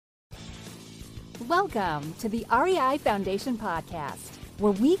Welcome to the REI Foundation Podcast,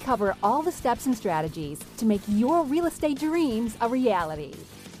 where we cover all the steps and strategies to make your real estate dreams a reality.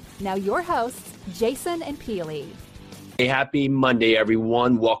 Now your hosts, Jason and Peely. Hey, happy Monday,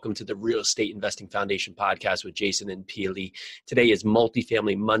 everyone. Welcome to the Real Estate Investing Foundation Podcast with Jason and Peely. Today is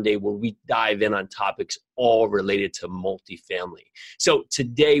Multifamily Monday, where we dive in on topics all related to multifamily. So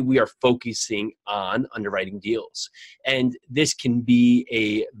today we are focusing on underwriting deals. And this can be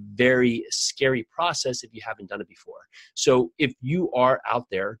a very scary process if you haven't done it before. So if you are out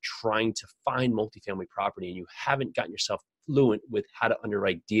there trying to find multifamily property and you haven't gotten yourself fluent with how to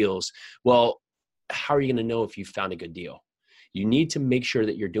underwrite deals, well, how are you going to know if you found a good deal? You need to make sure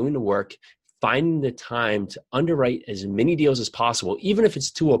that you're doing the work, finding the time to underwrite as many deals as possible, even if it's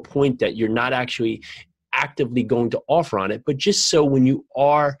to a point that you're not actually actively going to offer on it, but just so when you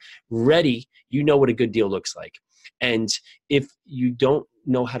are ready, you know what a good deal looks like. And if you don't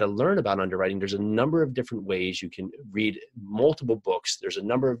know how to learn about underwriting, there's a number of different ways. You can read multiple books. There's a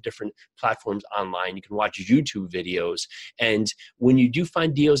number of different platforms online. You can watch YouTube videos. And when you do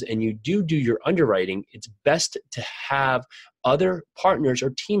find deals and you do your underwriting, it's best to have other partners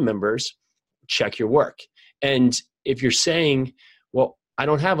or team members check your work. And if you're saying, well, I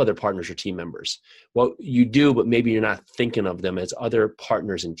don't have other partners or team members. Well, you do, but maybe you're not thinking of them as other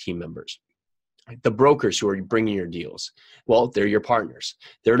partners and team members. The brokers who are bringing your deals, well, they're your partners.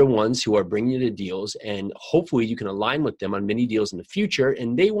 They're the ones who are bringing you the deals, and hopefully you can align with them on many deals in the future,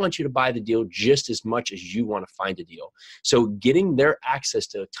 and they want you to buy the deal just as much as you want to find a deal. So getting their access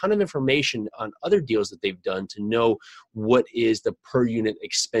to a ton of information on other deals that they've done to know what is the per unit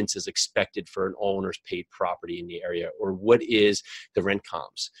expenses expected for an all owners paid property in the area, or what is the rent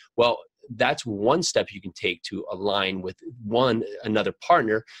comps. Well, that's one step you can take to align with another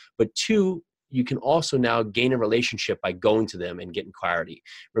partner, but two, you can also now gain a relationship by going to them and getting clarity.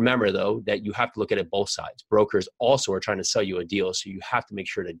 Remember, though, that you have to look at it both sides. Brokers also are trying to sell you a deal, so you have to make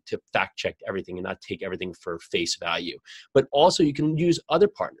sure to fact check everything and not take everything for face value. But also you can use other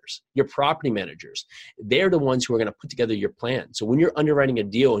partners, your property managers. They're the ones who are going to put together your plan. So when you're underwriting a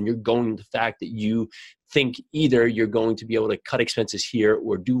deal and you're going to the fact that you think either you're going to be able to cut expenses here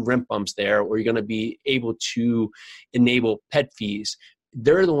or do rent bumps there, or you're going to be able to enable pet fees,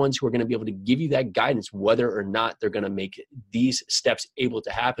 they're the ones who are going to be able to give you that guidance whether or not they're going to make these steps able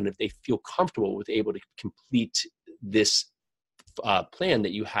to happen if they feel comfortable with able to complete this plan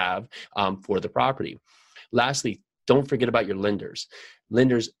that you have for the property. Lastly, don't forget about your lenders.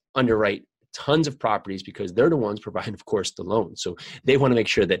 Lenders underwrite tons of properties because they're the ones providing, of course, the loan. So they want to make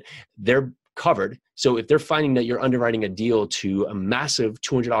sure that they're covered. So if they're finding that you're underwriting a deal to a massive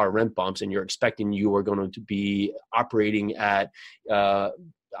 $200 rent bumps and you're expecting you are going to be operating at,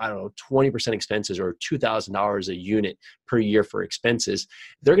 20% expenses or $2,000 a unit per year for expenses,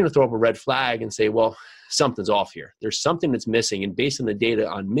 they're going to throw up a red flag and say, well, something's off here. There's something that's missing. And based on the data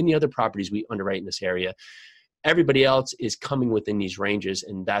on many other properties we underwrite in this area, everybody else is coming within these ranges,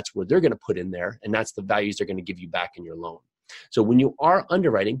 and that's where they're going to put in there. And that's the values they're going to give you back in your loan. So when you are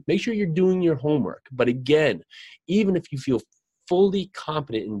underwriting, make sure you're doing your homework. But again, even if you feel fully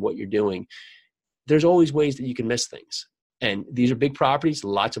confident in what you're doing, there's always ways that you can miss things. And these are big properties,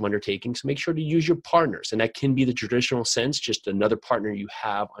 lots of undertakings. So make sure to use your partners. And that can be the traditional sense, just another partner you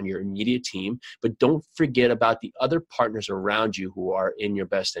have on your immediate team. But don't forget about the other partners around you who are in your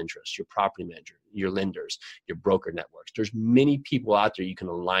best interest, your property manager, your lenders, your broker networks. There's many people out there you can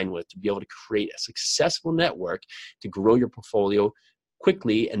align with to be able to create a successful network to grow your portfolio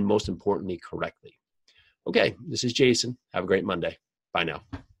quickly and, most importantly, correctly. Okay, this is Jason. Have a great Monday. Bye now.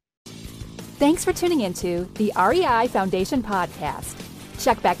 Thanks for tuning into the REI Foundation Podcast.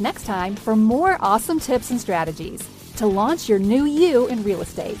 Check back next time for more awesome tips and strategies to launch your new you in real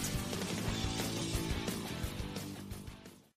estate.